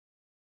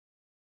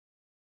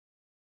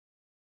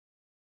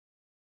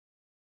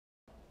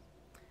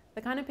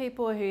The kind of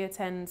people who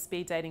attend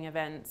speed dating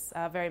events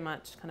are very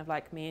much kind of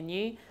like me and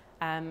you.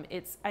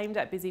 It's aimed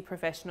at busy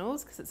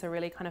professionals because it's a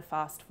really kind of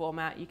fast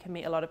format. You can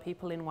meet a lot of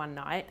people in one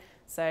night.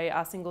 So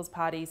our singles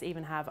parties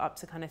even have up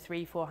to kind of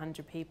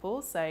 300-400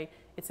 people. So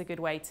it's a good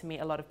way to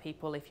meet a lot of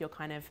people if you're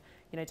kind of,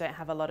 don't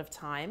have a lot of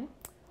time.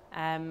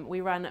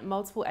 We run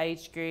multiple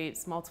age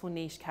groups, multiple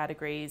niche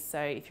categories.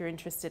 So if you're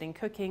interested in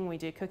cooking, we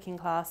do cooking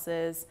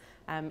classes.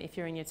 If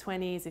you're in your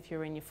 20s, if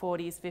you're in your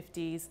 40s,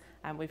 50s,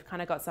 we've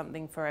kind of got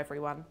something for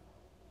everyone.